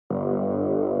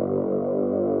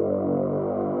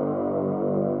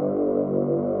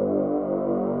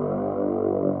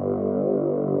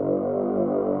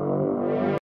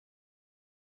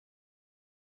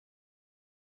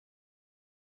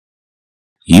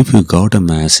If you got a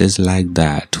message like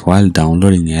that while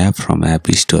downloading app from App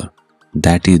Store,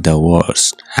 that is the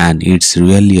worst, and it's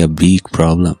really a big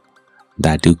problem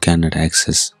that you cannot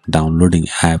access downloading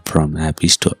app from App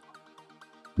Store.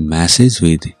 Message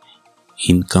with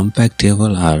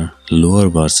incompatible or lower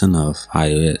version of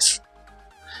iOS.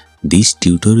 This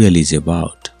tutorial is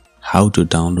about how to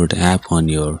download app on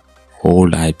your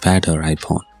old iPad or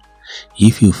iPhone.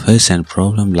 If you face a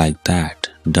problem like that,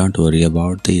 don't worry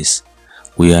about this.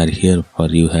 We are here for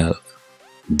your help.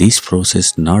 This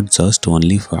process not just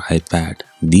only for iPad.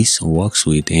 This works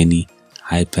with any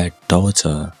iPad Touch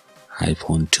or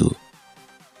iPhone too.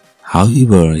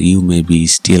 However, you may be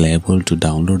still able to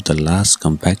download the last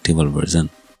compatible version.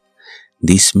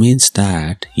 This means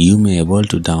that you may able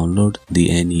to download the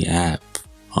any app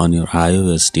on your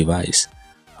iOS device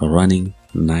running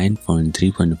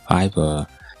 9.3.5 or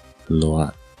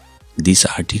lower. This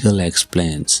article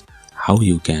explains how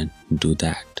you can do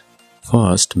that.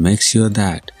 First, make sure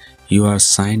that you are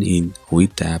signed in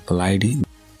with the Apple ID.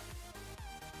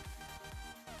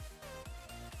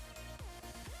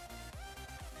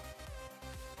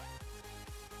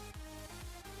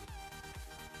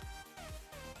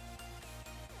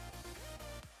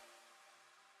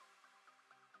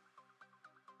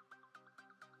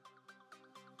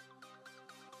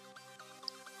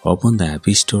 Open the App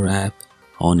Store app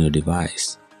on your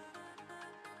device.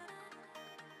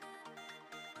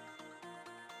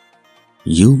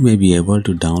 You may be able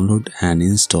to download and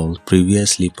install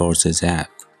previously purchased app.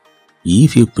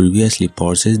 If you previously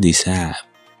purchased this app,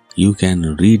 you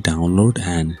can re-download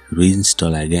and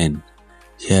reinstall again.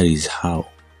 Here is how.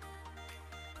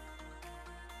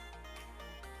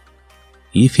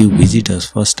 If you visit us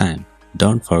first time,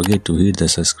 don't forget to hit the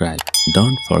subscribe.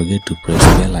 Don't forget to press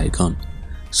bell icon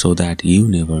so that you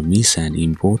never miss an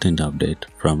important update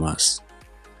from us.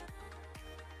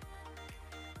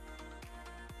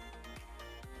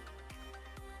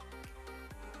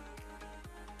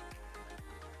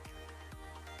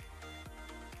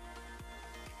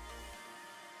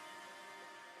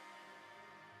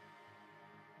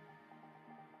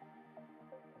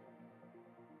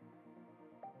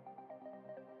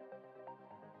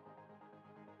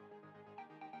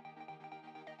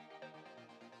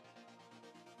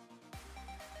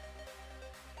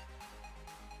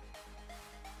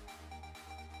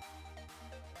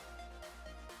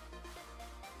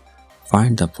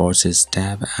 Find the Purchase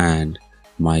tab and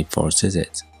My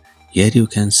Purchases. Here you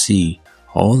can see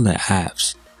all the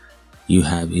apps you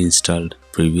have installed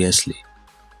previously.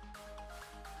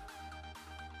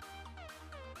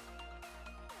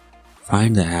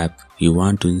 Find the app you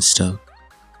want to install,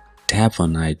 tap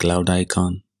on iCloud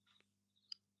icon.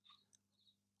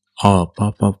 A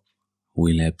pop-up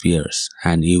will appear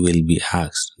and you will be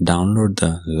asked download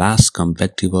the last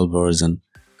compatible version.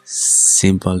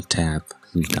 Simple tap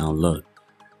download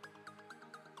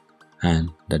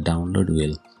and the download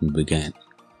will begin.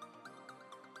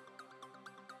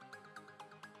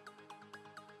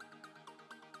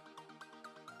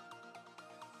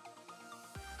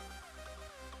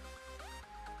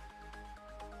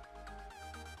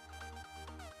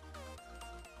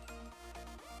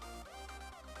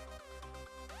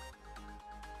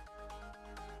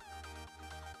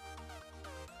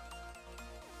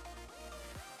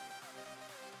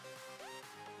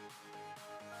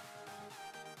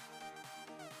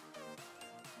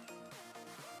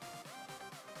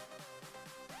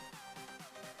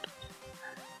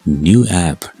 New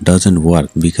app doesn't work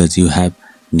because you have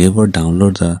never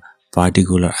downloaded the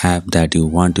particular app that you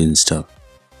want to install.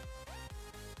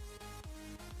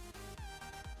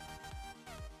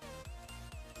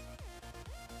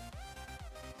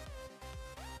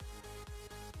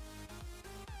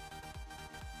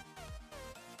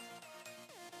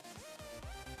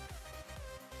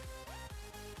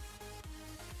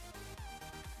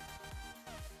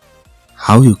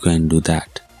 How you can do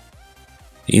that?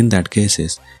 In that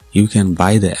cases, you can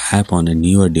buy the app on a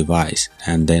newer device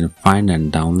and then find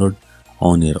and download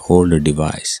on your older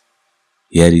device.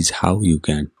 Here is how you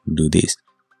can do this.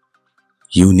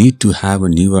 You need to have a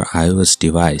newer iOS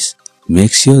device.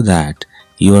 Make sure that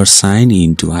you are signed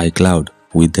into iCloud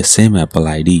with the same Apple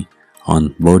ID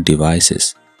on both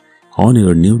devices. On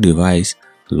your new device,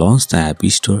 launch the App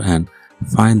Store and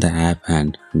find the app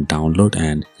and download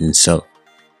and install.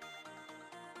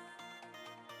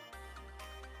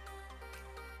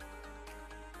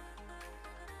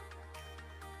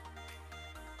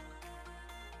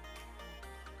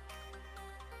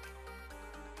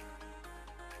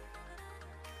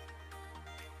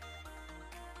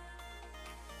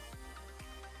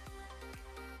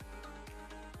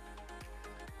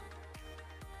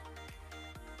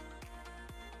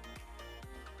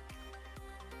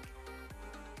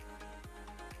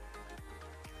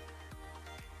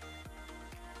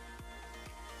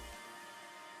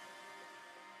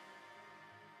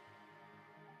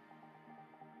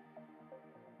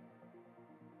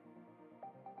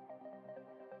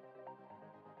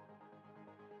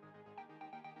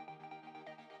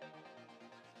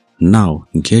 Now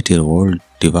get your old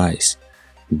device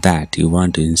that you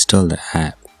want to install the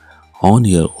app. On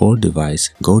your old device,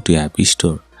 go to App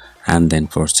Store and then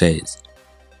purchase.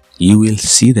 You will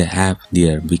see the app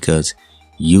there because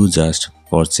you just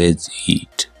purchased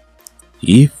it.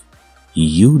 If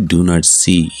you do not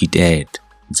see it yet,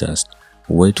 just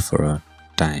wait for a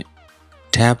time.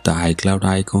 Tap the iCloud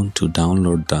icon to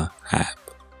download the app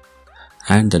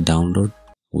and the download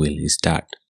will start.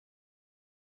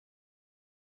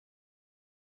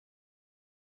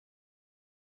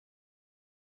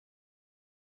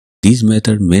 This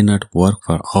method may not work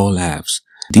for all apps.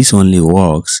 This only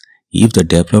works if the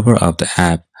developer of the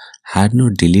app had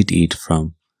not deleted it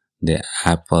from the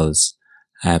Apple's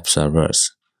app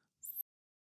servers.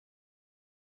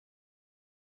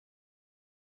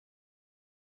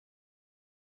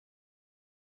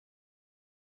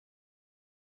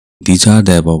 These are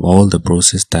the above all the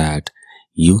process that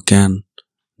you can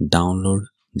download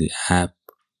the app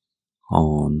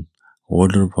on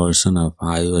older version of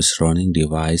iOS running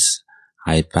device,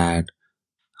 iPad,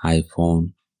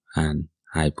 iPhone and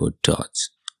iPod Touch.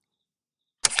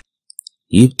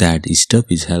 If that stuff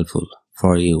is helpful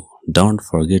for you, don't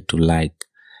forget to like,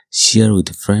 share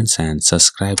with friends and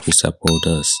subscribe to support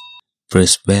us.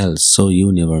 Press bell so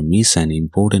you never miss an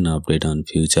important update on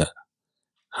future.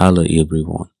 Hello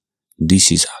everyone,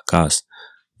 this is Akash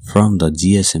from the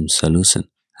GSM Solution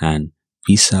and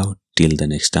peace out till the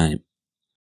next time.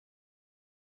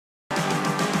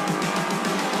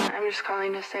 I'm just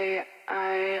calling to say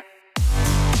I